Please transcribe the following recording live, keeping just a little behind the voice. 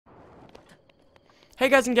Hey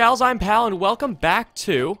guys and gals, I'm Pal, and welcome back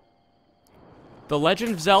to The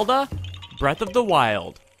Legend of Zelda Breath of the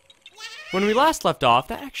Wild. When we last left off,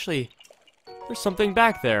 there's something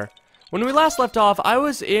back there. When we last left off, I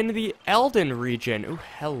was in the Elden region. Ooh,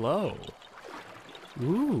 hello.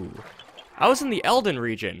 Ooh. I was in the Elden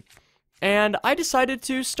region, and I decided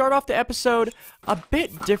to start off the episode a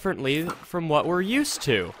bit differently from what we're used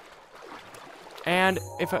to. And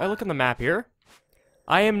if I look on the map here,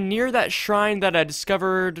 I am near that shrine that I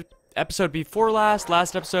discovered episode before last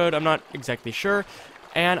episode, I'm not exactly sure.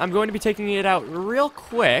 And I'm going to be taking it out real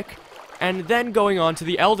quick and then going on to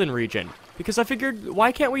the Elden region. Because I figured,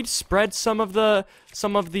 why can't we spread some of the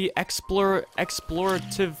exploratory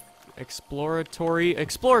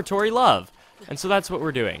love? And so that's what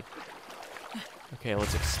we're doing. Okay,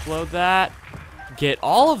 let's explode that. Get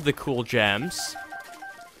all of the cool gems.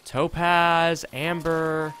 Topaz,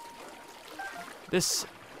 amber. This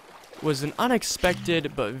was an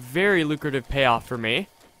unexpected but very lucrative payoff for me.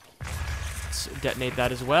 Let's detonate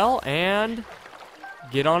that as well and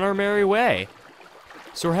get on our merry way.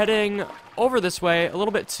 So we're heading over this way a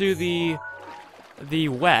little bit to the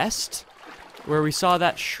west, where we saw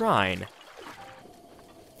that shrine.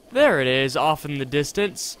 There it is, off in the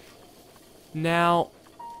distance. Now,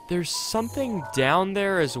 there's something down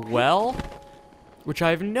there as well, which I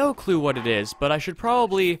have no clue what it is, but I should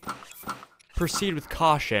probably proceed with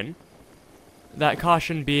caution. That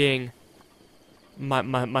caution being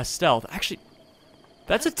my stealth. Actually,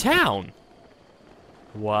 that's a town.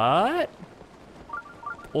 What?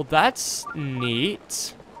 Well, that's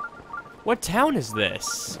neat. What town is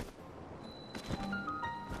this?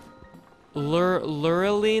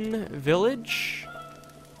 Lurelin Village?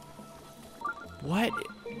 What?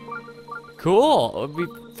 Cool.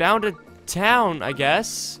 We found a town, I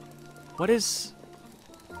guess. What is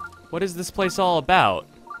this place all about?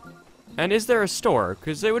 And is there a store?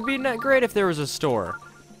 Because it would be great if there was a store.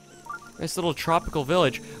 Nice little tropical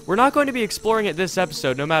village. We're not going to be exploring it this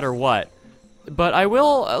episode, no matter what. But I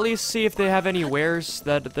will at least see if they have any wares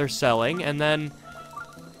that they're selling, and then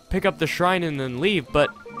pick up the shrine and then leave. But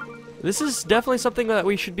this is definitely something that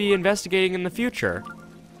we should be investigating in the future.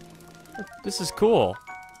 This is cool.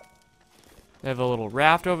 They have a little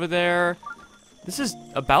raft over there. This is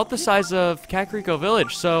about the size of Kakariko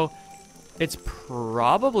Village, so it's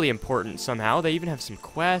probably important somehow. They even have some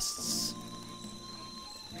quests.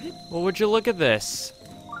 Well, would you look at this?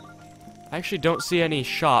 I actually don't see any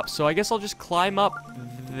shops, so I guess I'll just climb up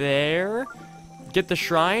there, get the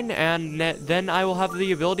shrine, and then I will have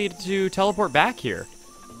the ability to teleport back here.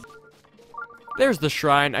 There's the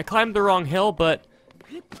shrine. I climbed the wrong hill, but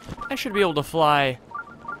I should be able to fly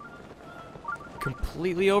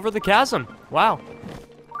completely over the chasm. Wow.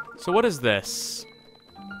 So what is this?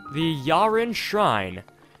 The Yarin Shrine.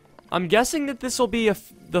 I'm guessing that this will be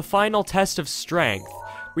the final test of strength.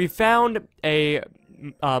 We found a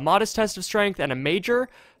modest test of strength and a major,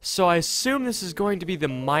 so I assume this is going to be the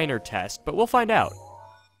minor test, but we'll find out.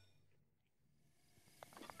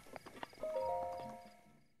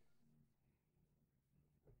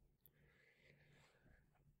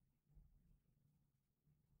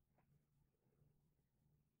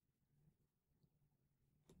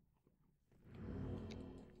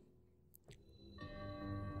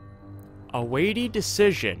 A weighty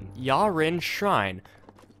decision. Yarin Shrine.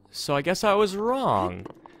 So I guess I was wrong.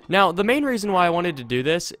 Now, the main reason why I wanted to do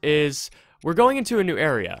this is we're going into a new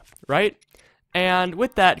area, right? And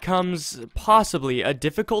with that comes possibly a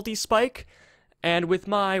difficulty spike. And with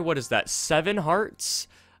my, 7 hearts?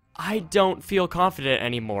 I don't feel confident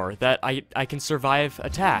anymore that I can survive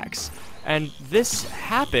attacks. And this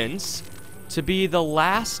happens to be the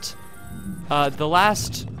last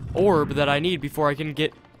orb that I need before I can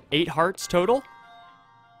get 8 hearts total.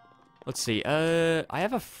 Let's see, I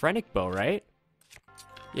have a Phrenic bow, right?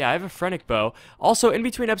 Yeah, I have a Phrenic bow. Also, in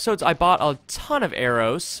between episodes, I bought a ton of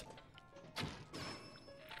arrows.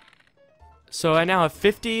 So I now have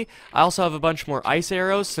 50. I also have a bunch more ice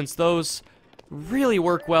arrows, since those really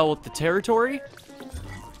work well with the territory.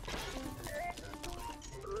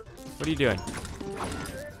 What are you doing?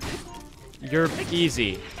 You're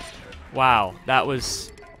easy. Wow, that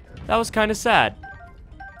was kind of sad.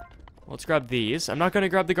 Let's grab these. I'm not going to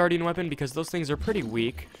grab the guardian weapon because those things are pretty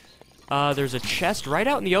weak. There's a chest right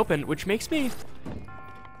out in the open, which makes me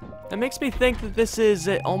think that this is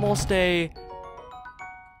almost it's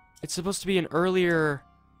supposed to be an earlier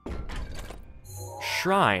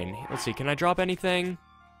shrine. Let's see, can I drop anything?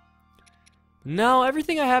 No,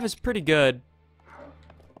 everything I have is pretty good.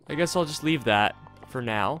 I guess I'll just leave that for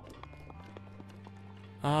now.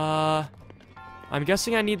 I'm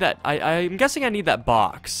guessing I need that. I'm guessing I need that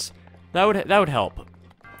box. That would help.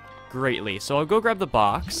 greatly. So I'll go grab the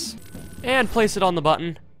box and place it on the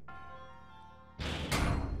button.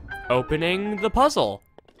 Opening the puzzle.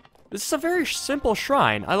 This is a very simple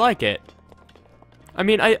shrine. I like it. I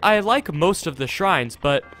mean, I like most of the shrines,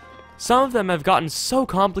 but some of them have gotten so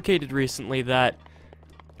complicated recently that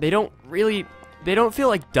they don't feel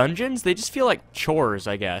like dungeons. They just feel like chores,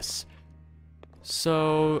 I guess.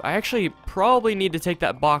 So I actually probably need to take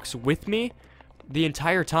that box with me the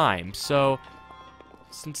entire time. So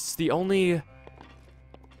since it's the only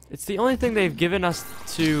thing they've given us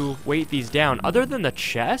to weight these down, other than the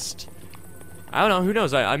chest. I don't know, who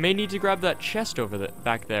knows? I may need to grab that chest over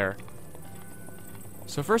back there.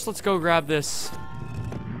 So first let's go grab this.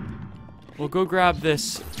 We'll go grab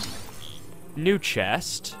this new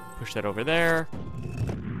chest. Push that over there.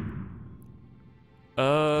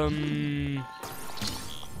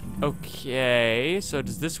 Okay, so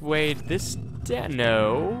does this weigh this down?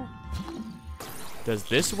 No. Does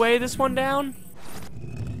this weigh this one down?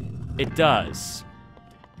 It does.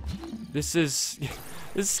 This is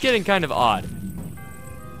getting kind of odd.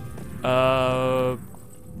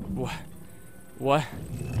 What?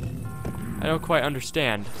 I don't quite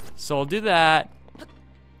understand. So I'll do that.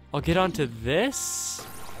 I'll get onto this.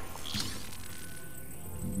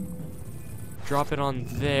 Drop it on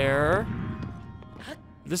there.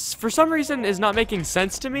 This, for some reason, is not making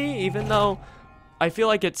sense to me, even though I feel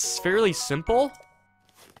like it's fairly simple.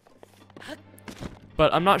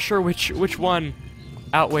 But I'm not sure which one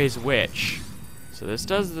outweighs which. So this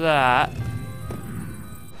does that.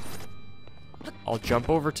 I'll jump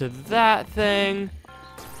over to that thing.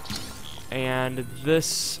 And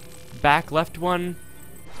this back left one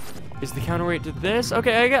is the counterweight to this.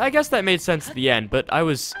 Okay, I guess that made sense at the end, but I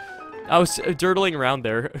was dirtling around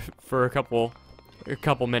there for a couple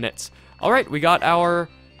minutes. All right, we got our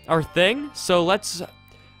thing. So let's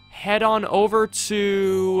head on over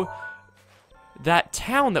to that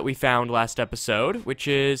town that we found last episode, which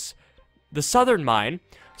is the southern mine.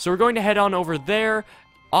 So we're going to head on over there.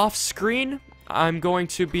 Off screen, I'm going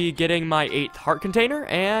to be getting my 8th heart container,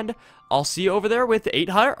 and I'll see you over there with 8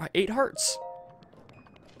 hearts.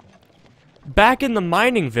 Back in the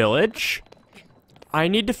mining village, I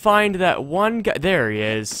need to find that one guy. There he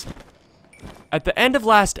is. At the end of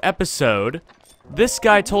last episode, this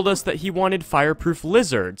guy told us that he wanted fireproof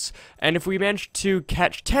lizards, and if we managed to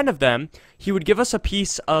catch 10 of them, he would give us a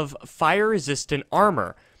piece of fire-resistant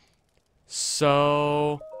armor.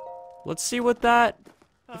 So, let's see what that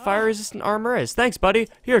fire-resistant armor is. Thanks, buddy.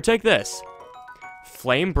 Here, take this.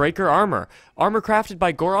 Flame Breaker Armor. Armor crafted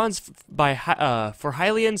by Gorons for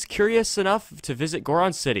Hylians curious enough to visit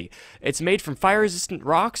Goron City. It's made from fire-resistant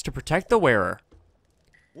rocks to protect the wearer.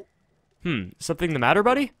 Something the matter,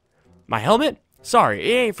 buddy? My helmet? Sorry,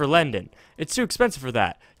 it ain't for lending. It's too expensive for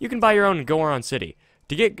that. You can buy your own in Goron City.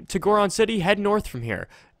 To get to Goron City, head north from here.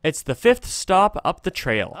 It's the 5th stop up the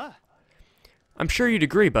trail. I'm sure you'd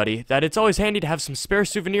agree, buddy, that it's always handy to have some spare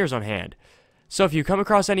souvenirs on hand. So if you come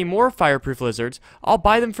across any more fireproof lizards, I'll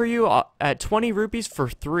buy them for you at 20 rupees for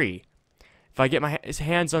 3. If I get my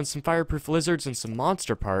hands on some fireproof lizards and some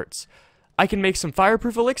monster parts, I can make some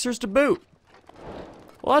fireproof elixirs to boot.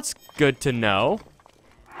 Well, that's good to know.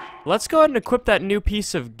 Let's go ahead and equip that new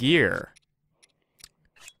piece of gear.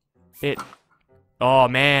 Oh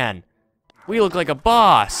man, we look like a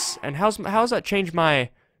boss. And how's that change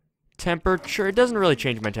my temperature? It doesn't really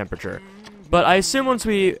change my temperature. But I assume once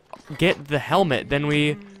we get the helmet, then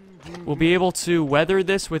we will be able to weather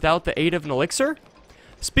this without the aid of an elixir.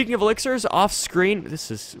 Speaking of elixirs, off screen,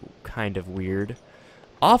 this is kind of weird.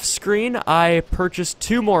 Off screen, I purchased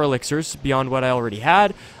 2 more elixirs beyond what I already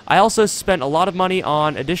had. I also spent a lot of money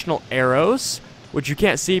on additional arrows, which you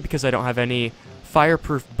can't see because I don't have any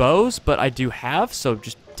fireproof bows, but I do have, so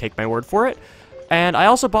just take my word for it. And I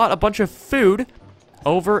also bought a bunch of food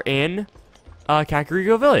over in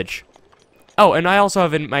Kakariko Village. Oh, and I also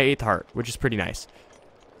have my 8th heart, which is pretty nice.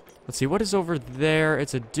 Let's see, what is over there?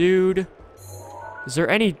 It's a dude. Is there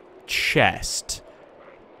any chest?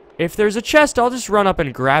 If there's a chest, I'll just run up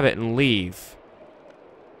and grab it and leave.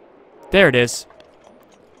 There it is.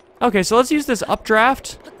 Okay, so let's use this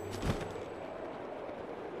updraft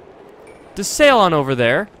to sail on over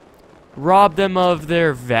there. Rob them of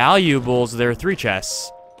their valuables. There are 3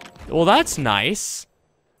 chests. Well, that's nice.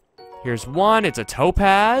 Here's 1. It's a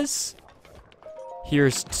topaz.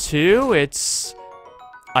 Here's 2. It's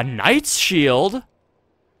a knight's shield,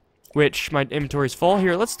 which my inventory's full.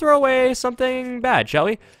 Here, let's throw away something bad, shall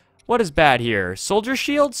we? What is bad here? Soldier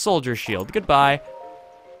shield? Soldier shield. Goodbye.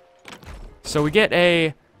 So we get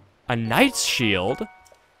a knight's shield.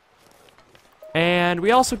 And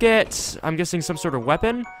we also get, I'm guessing, some sort of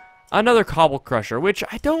weapon. another cobble crusher, which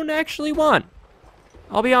I don't actually want.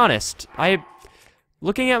 I'll be honest.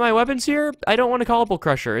 Looking at my weapons here, I don't want a cobble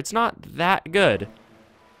crusher. It's not that good.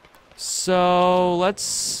 So,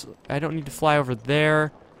 I don't need to fly over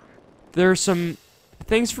there. There's some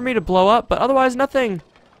things for me to blow up, but otherwise nothing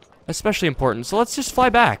especially important. So let's just fly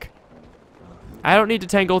back. I don't need to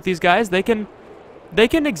tangle with these guys. They can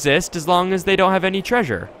exist as long as they don't have any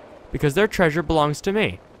treasure, because their treasure belongs to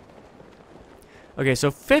me. Okay, so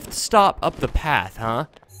 5th stop up the path, huh?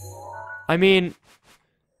 I mean,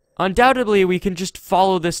 undoubtedly we can just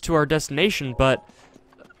follow this to our destination, but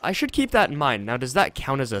I should keep that in mind. Now, does that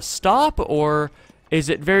count as a stop, or is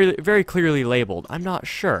it very, very clearly labeled? I'm not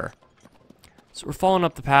sure. So we're following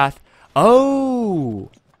up the path. Oh!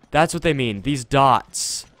 That's what they mean, these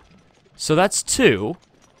dots. So that's 2.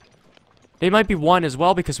 It might be 1 as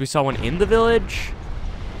well, because we saw one in the village.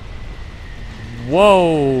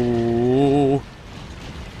 Whoa!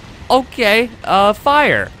 Okay,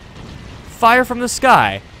 fire. Fire from the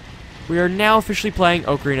sky. We are now officially playing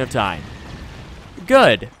Ocarina of Time.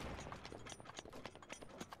 Good.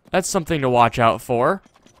 That's something to watch out for.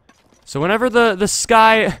 So whenever the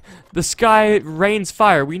sky rains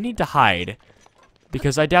fire, we need to hide,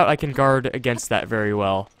 because I doubt I can guard against that very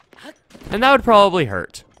well, and that would probably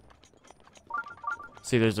hurt.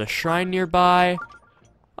 See, there's a shrine nearby.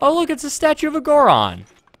 Oh, look, it's a statue of a Goron.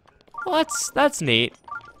 Well, that's neat.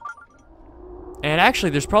 And actually,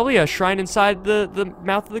 there's probably a shrine inside the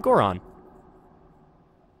mouth of the Goron.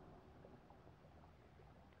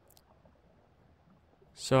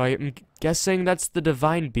 So I'm guessing that's the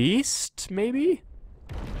Divine Beast, maybe?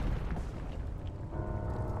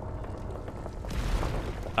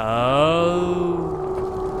 Oh.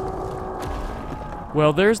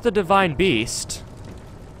 Well, there's the Divine Beast.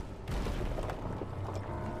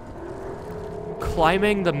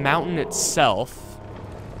 Climbing the mountain itself.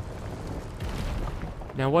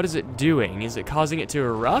 Now, what is it doing? Is it causing it to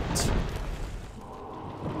erupt?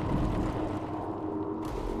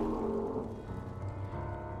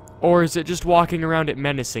 Or is it just walking around it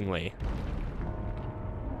menacingly?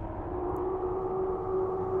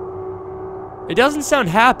 It doesn't sound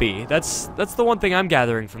happy. That's the one thing I'm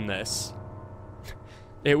gathering from this.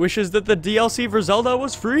 It wishes that the DLC for Zelda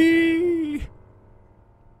was free!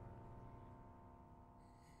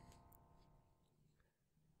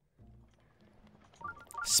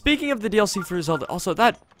 Speaking of the DLC for Zelda, also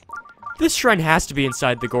this shrine has to be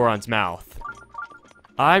inside the Goron's mouth.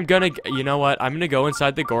 You know what? I'm gonna go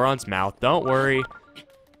inside the Goron's mouth. Don't worry.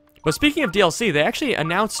 But speaking of DLC, they actually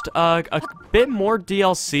announced a bit more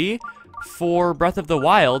DLC for Breath of the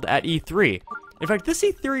Wild at E3. In fact, this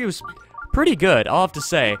E3 was pretty good, I'll have to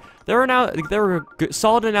say. There were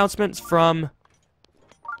solid announcements from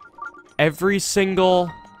every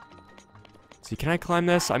single... Let's see, can I climb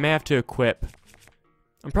this? I may have to equip.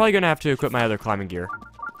 I'm probably gonna have to equip my other climbing gear.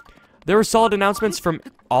 There were solid announcements from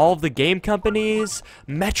all of the game companies.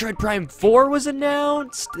 Metroid Prime 4 was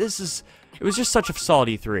announced. It was just such a solid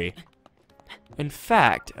E3. In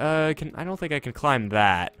fact, I don't think I can climb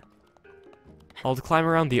that. I'll climb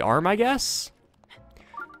around the arm, I guess?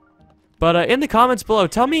 But in the comments below,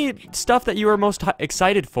 tell me stuff that you were most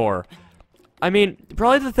excited for. I mean,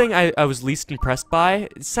 probably the thing I was least impressed by,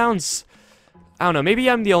 it sounds... I don't know, maybe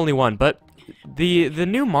I'm the only one, but the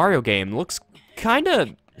new Mario game looks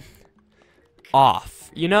kinda off,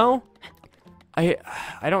 you know? I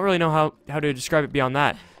don't really know how to describe it beyond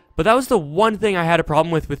that. But that was the one thing I had a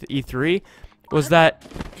problem with E3, was that...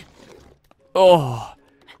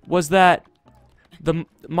 was that the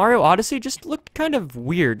Mario Odyssey just looked kind of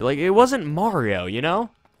weird. Like, it wasn't Mario, you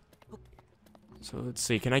know? So, let's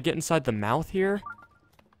see. Can I get inside the mouth here?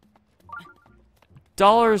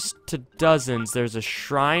 Dollars to dozens. There's a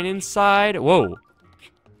shrine inside. Whoa.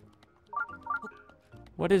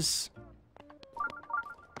 What is...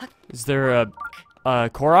 Is there a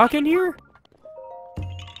Korok in here?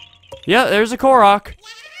 Yeah, there's a Korok.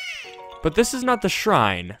 But this is not the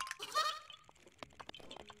shrine.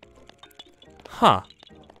 Huh.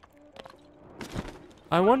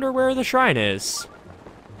 I wonder where the shrine is.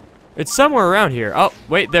 It's somewhere around here. Oh,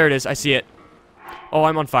 wait, there it is. I see it. Oh,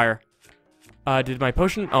 I'm on fire. Did my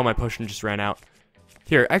potion... Oh, my potion just ran out.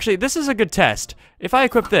 Here, actually, this is a good test. If I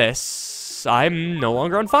equip this, I'm no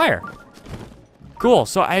longer on fire. Cool,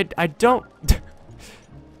 so I don't...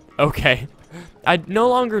 Okay. I no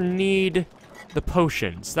longer need the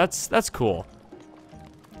potions. That's cool.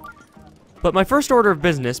 But my first order of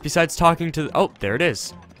business, besides talking to... Oh, there it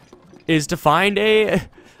is to find a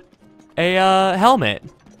helmet.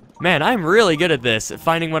 Man, I'm really good at this, at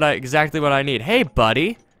finding exactly what I need. Hey,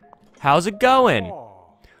 buddy. How's it going?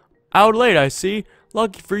 Out late, I see.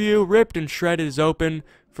 Lucky for you, Ripped and Shredded is open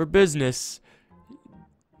for business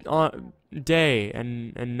on day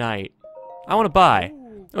and night. I want to buy.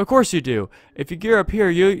 Of course you do. If you gear up here,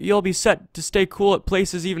 you'll be set to stay cool at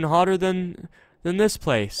places even hotter than this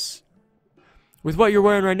place. With what you're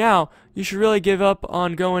wearing right now, you should really give up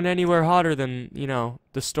on going anywhere hotter than, you know,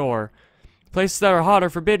 the store. Places that are hot are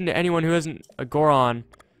forbidden to anyone who isn't a Goron.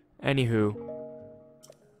 Anywho.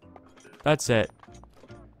 That's it.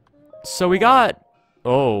 So we got...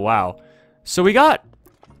 Oh, wow. So we got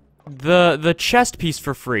the chest piece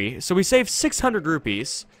for free. So we saved 600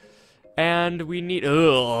 rupees. And we need...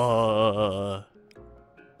 Oh.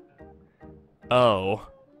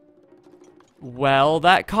 Well,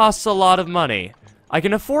 that costs a lot of money. I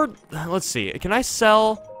can afford... Let's see. Can I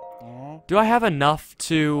sell... Do I have enough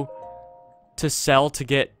to sell to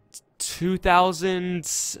get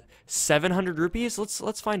 2,700 rupees?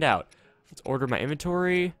 Let's find out. Let's order my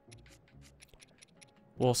inventory.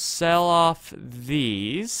 We'll sell off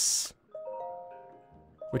these,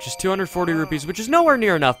 which is 240 rupees, which is nowhere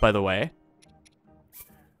near enough, by the way.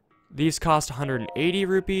 These cost 180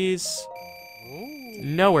 rupees.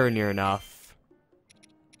 Nowhere near enough.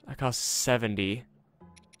 That costs 70.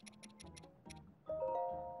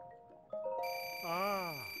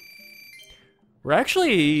 We're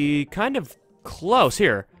actually kind of close.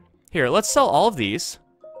 Here, let's sell all of these.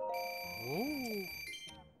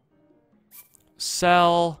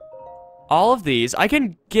 Sell all of these. I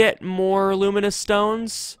can get more luminous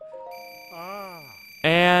stones.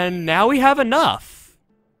 And now we have enough.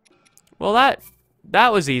 Well, that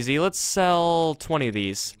was easy. Let's sell 20 of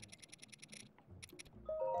these.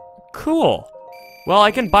 Cool. Well, I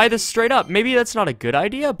can buy this straight up. Maybe that's not a good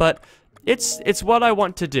idea, but it's what I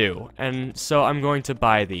want to do. And so I'm going to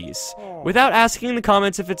buy these. Without asking in the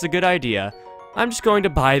comments if it's a good idea, I'm just going to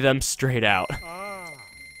buy them straight out.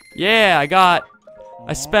 Yeah,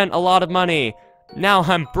 I spent a lot of money. Now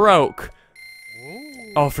I'm broke.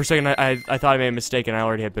 Oh, for a second I thought I made a mistake and I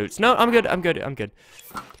already had boots. No, I'm good.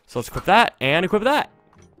 So let's equip that and equip that.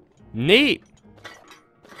 Neat.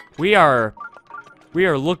 We are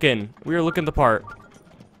looking the part.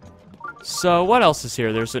 So what else is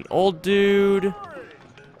here? There's an old dude.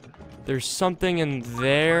 There's something in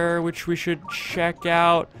there which we should check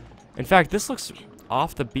out. In fact, this looks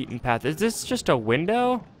off the beaten path. Is this just a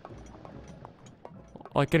window?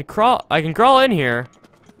 I can crawl in here.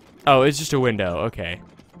 Oh, it's just a window. Okay.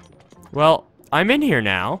 Well, I'm in here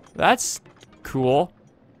now. That's cool.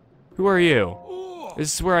 Who are you?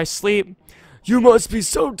 This is where I sleep. You must be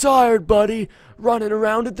so tired, buddy, running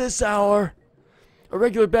around at this hour. A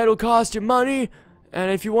regular bed will cost you money,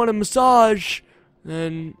 and if you want a massage,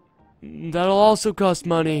 then that'll also cost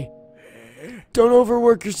money. Don't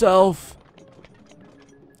overwork yourself.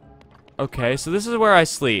 Okay, so this is where I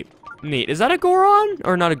sleep. Neat. Is that a Goron?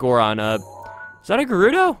 Or not a Goron, is that a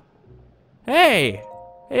Gerudo? Hey!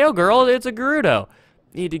 Hey, oh girl, it's a Gerudo.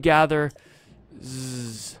 Need to gather...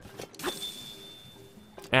 Zzz.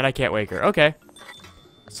 And I can't wake her. Okay.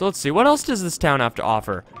 So let's see. What else does this town have to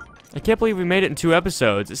offer? I can't believe we made it in 2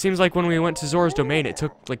 episodes. It seems like when we went to Zora's Domain, it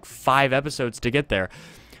took like 5 episodes to get there.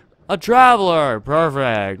 A traveler!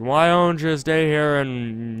 Perfect. Why don't you stay here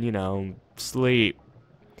and, you know, sleep?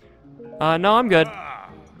 No, I'm good.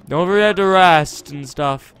 Don't forget to rest and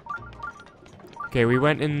stuff. Okay, we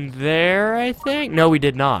went in there, I think? No, we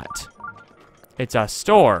did not. It's a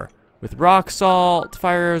store with rock salt,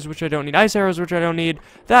 fire arrows, which I don't need, ice arrows, which I don't need,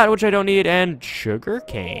 that, which I don't need, and sugar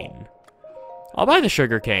cane. I'll buy the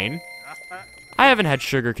sugar cane. I haven't had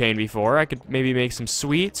sugar cane before. I could maybe make some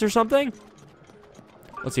sweets or something.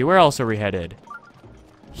 Let's see, where else are we headed?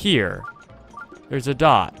 Here. There's a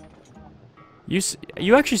dot.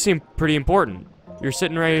 You actually seem pretty important. You're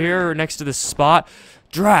sitting right here next to this spot.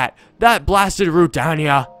 Drat, that blasted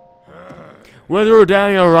Rudania. With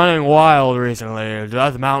Rudania running wild recently,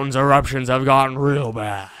 Death Mountain's eruptions have gotten real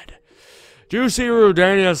bad. Do you see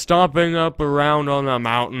Rudania stomping up around on the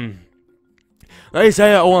mountain? They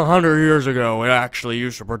say that 100 years ago it actually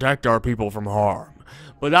used to protect our people from harm.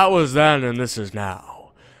 But that was then and this is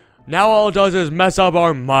now. Now all it does is mess up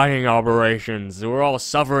our mining operations. We're all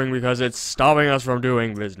suffering because it's stopping us from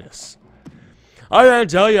doing business. I can't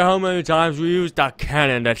tell you how many times we used a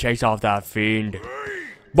cannon to chase off that fiend.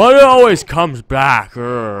 But it always comes back.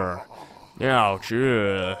 Ouch.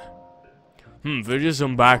 Fidget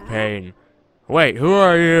some back pain. Wait, who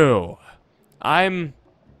are you? I'm,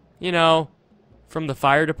 you know, from the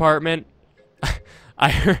fire department.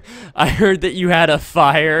 I heard that you had a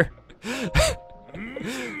fire.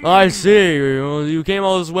 I see. You came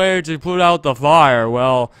all this way to put out the fire.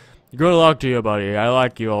 Well, good luck to you, buddy. I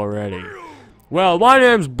like you already. Well, my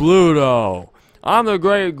name's Bluto. I'm the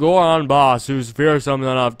great Goron boss who's fearsome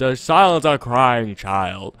enough to silence a crying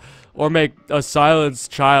child. Or make a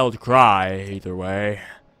silenced child cry, either way.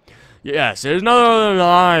 Yes, it's none other than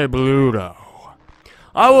I, Bluto.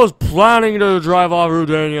 I was planning to drive off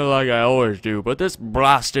Rudania like I always do, but this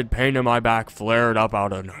blasted pain in my back flared up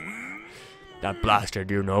out of nowhere. That blasted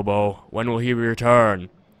Unobo. When will he return?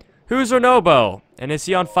 Who's Unobo? And is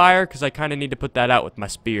he on fire? Because I kind of need to put that out with my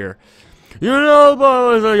spear.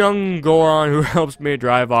 Unobo is a young Goron who helps me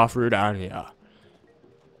drive off Rudania.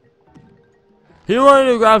 He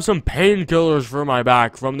wanted to grab some painkillers for my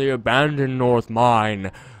back from the abandoned North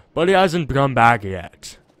Mine, but he hasn't come back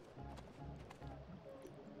yet.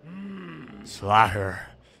 Slacker,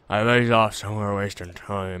 I bet he's off somewhere wasting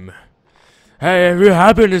time. Hey, if you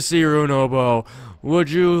happen to see Runobo, would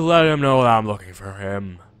you let him know that I'm looking for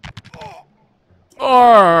him?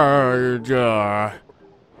 Arrgh.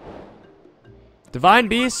 Divine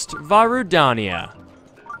Beast, Varudania.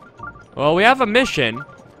 Well, we have a mission.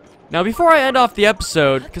 Now, before I end off the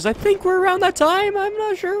episode, because I think we're around that time, I'm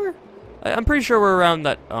not sure. I'm pretty sure we're around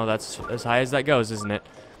that. Oh, that's as high as that goes, isn't it?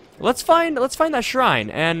 Let's find that shrine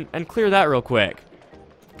and clear that real quick,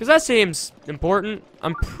 because that seems important.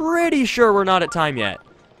 I'm pretty sure we're not at time yet,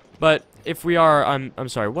 but if we are, I'm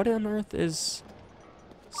sorry. What on earth is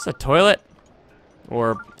this? A toilet?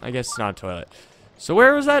 Or I guess it's not a toilet. So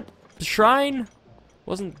where was that shrine?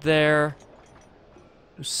 Wasn't there?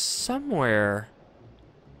 It was somewhere.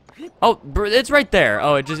 Oh, it's right there.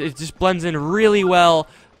 Oh, it just blends in really well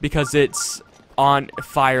because it's on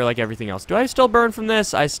fire like everything else. Do I still burn from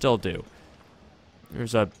this? I still do.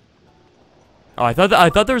 There's a. Oh, I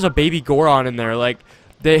thought there was a baby Goron in there. Like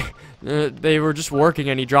they were just working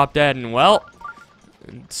and he dropped dead. And well,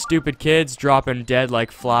 stupid kids dropping dead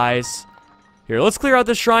like flies. Here, let's clear out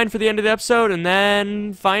this shrine for the end of the episode and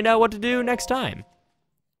then find out what to do next time.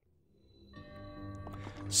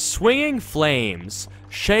 Swinging Flames,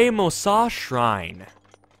 Shea Mosa Shrine.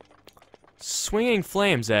 Swinging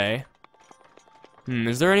Flames, eh?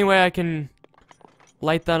 Is there any way I can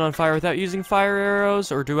light that on fire without using fire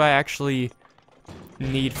arrows, or do I actually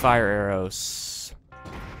need fire arrows?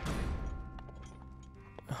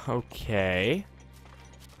 Okay.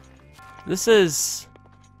 This is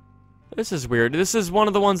weird. This is one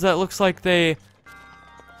of the ones that looks like they...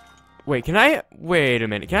 Wait, wait a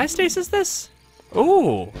minute. Can I stasis this?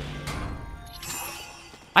 Ooh.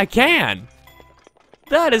 I can.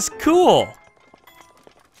 That is cool.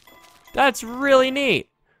 That's really neat.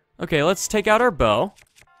 Okay, let's take out our bow.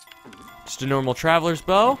 Just a normal traveler's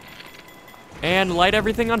bow. And light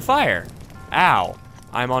everything on fire. Ow.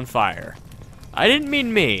 I'm on fire. I didn't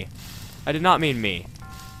mean me. I did not mean me.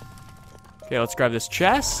 Okay, let's grab this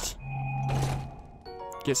chest.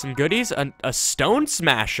 Get some goodies. A stone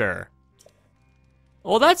smasher.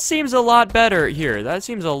 Well, that seems a lot better. Here, that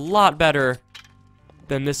seems a lot better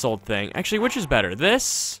than this old thing. Actually, which is better?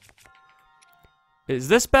 This? Is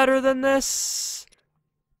this better than this?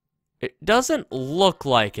 It doesn't look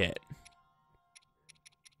like it.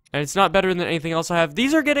 And it's not better than anything else I have.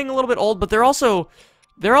 These are getting a little bit old, but they're also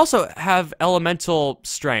have elemental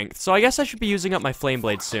strength. So I guess I should be using up my flame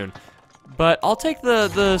blade soon. But I'll take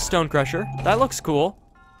the stone crusher. That looks cool.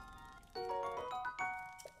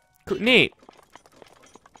 Neat.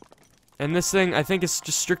 And this thing, I think, is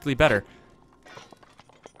just strictly better.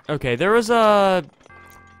 Okay, there was a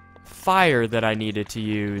fire that I needed to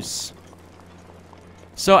use.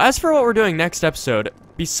 So as for what we're doing next episode,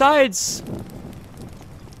 besides...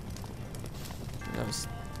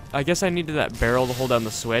 I guess I needed that barrel to hold down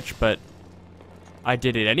the switch, but I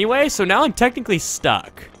did it anyway, so now I'm technically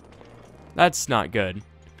stuck. That's not good.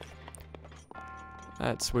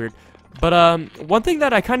 That's weird. But, one thing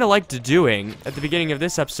that I kind of liked doing at the beginning of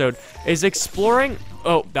this episode is exploring...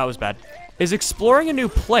 Oh, that was bad. Is exploring a new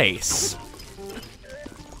place.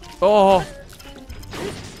 Oh.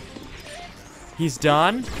 He's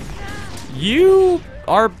done. You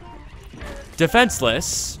are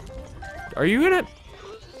defenseless. Are you gonna...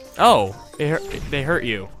 Oh, they hurt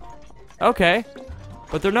you. Okay.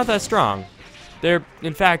 But they're not that strong. They're,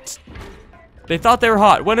 in fact... They thought they were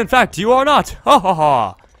hot, when in fact you are not. Ha ha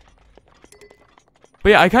ha. But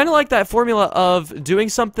yeah, I kind of like that formula of doing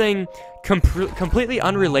something completely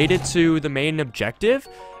unrelated to the main objective,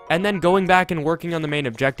 and then going back and working on the main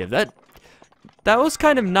objective. That was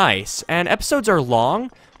kind of nice. And episodes are long,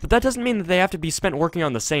 but that doesn't mean that they have to be spent working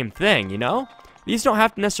on the same thing, you know? These don't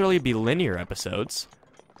have to necessarily be linear episodes.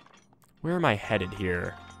 Where am I headed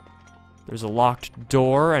here? There's a locked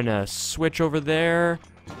door and a switch over there.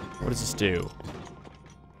 What does this do?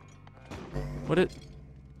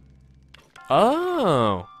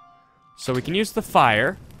 Oh. So we can use the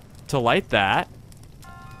fire to light that.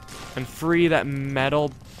 And free that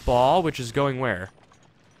metal ball, which is going where?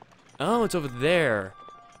 Oh, it's over there.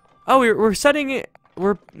 Oh, we're setting it...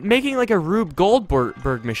 We're making like a Rube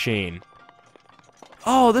Goldberg machine.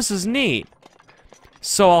 Oh, this is neat.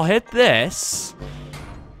 So I'll hit this.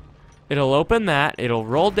 It'll open that. It'll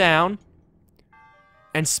roll down.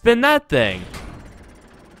 And spin that thing.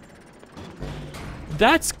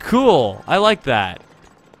 That's cool. I like that.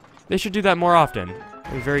 They should do that more often.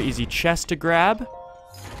 A very easy chest to grab,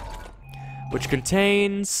 which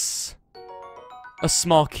contains a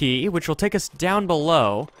small key, which will take us down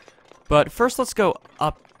below. But first, let's go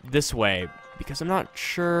up this way, because I'm not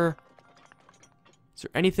sure. Is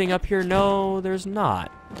there anything up here? No, there's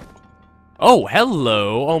not. Oh,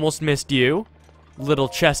 hello. Almost missed you. Little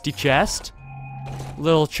chesty chest.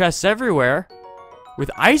 Little chests everywhere.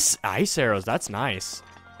 With ice arrows. That's nice.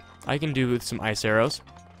 I can do with some ice arrows.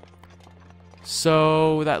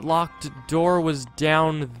 So, that locked door was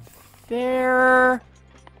down there?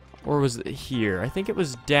 Or was it here? I think it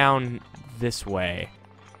was down this way.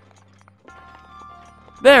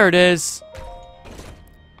 There it is!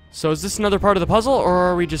 So is this another part of the puzzle, or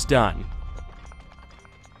are we just done?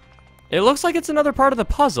 It looks like it's another part of the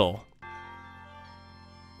puzzle.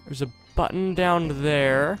 There's a button down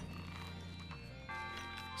there.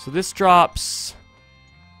 So this drops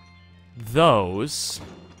those,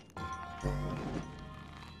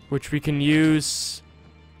 which we can use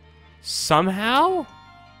somehow?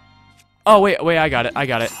 Oh, wait, I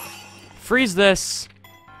got it. Freeze this.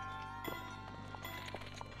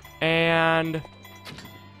 And...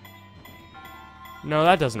 no,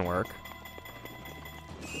 that doesn't work.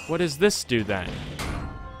 What does this do then?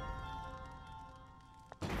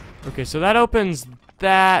 Okay, so that opens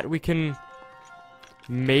that. We can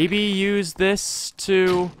maybe use this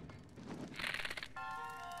to...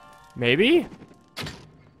 maybe?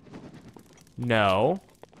 No.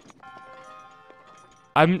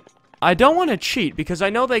 I don't want to cheat because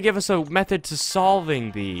I know they give us a method to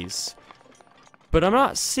solving these. But I'm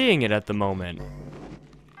not seeing it at the moment.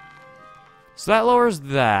 So that lowers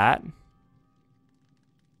that.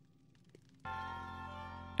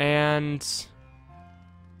 And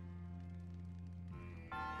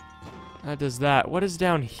that does that. What is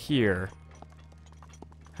down here?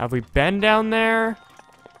 Have we been down there?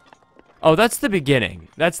 Oh, that's the beginning.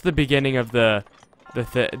 That's the beginning of the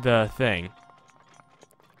thing.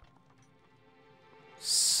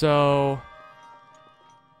 So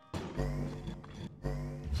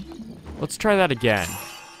let's try that again.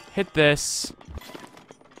 Hit this.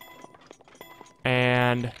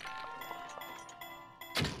 And...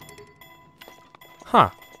 huh.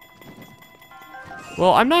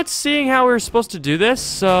 Well, I'm not seeing how we're supposed to do this,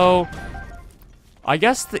 so... I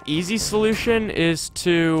guess the easy solution is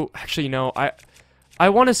to... actually, no, I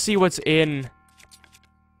want to see what's in...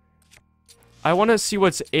 I want to see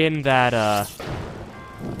what's in that,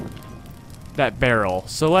 that barrel.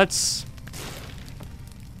 So let's...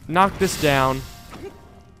 knock this down.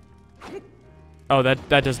 Oh, that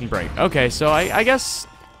doesn't break. Okay, so I guess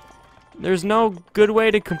there's no good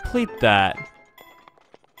way to complete that.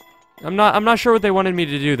 I'm not sure what they wanted me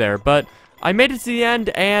to do there, but I made it to the end,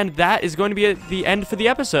 and that is going to be at the end for the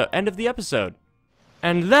episode. End of the episode.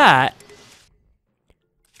 And that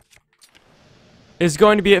is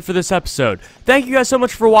going to be it for this episode. Thank you guys so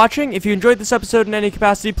much for watching. If you enjoyed this episode in any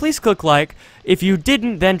capacity, please click like. If you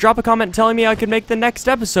didn't, then drop a comment telling me I could make the next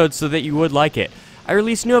episode so that you would like it. I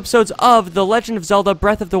release new episodes of The Legend of Zelda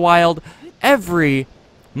Breath of the Wild every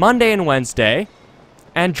Monday and Wednesday.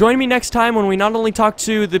 And join me next time when we not only talk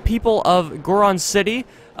to the people of Goron City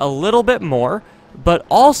a little bit more, but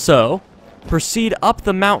also proceed up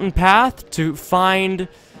the mountain path to find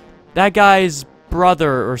that guy's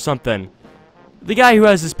brother or something. The guy who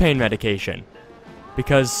has his pain medication.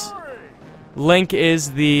 Because Link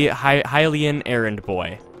is the Hylian errand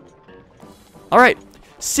boy. Alright,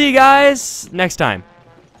 see you guys next time.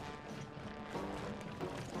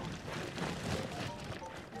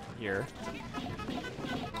 Here.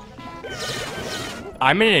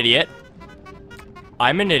 I'm an idiot.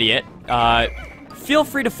 Feel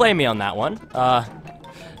free to flame me on that one.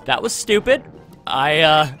 That was stupid.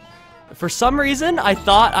 For some reason, I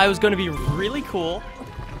thought I was going to be really cool.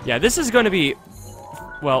 Yeah, this is going to be...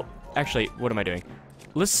 well, actually, what am I doing?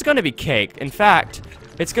 This is going to be cake. In fact,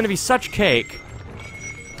 it's going to be such cake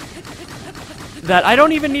that I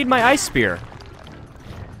don't even need my ice spear.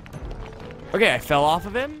 Okay, I fell off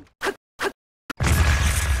of him.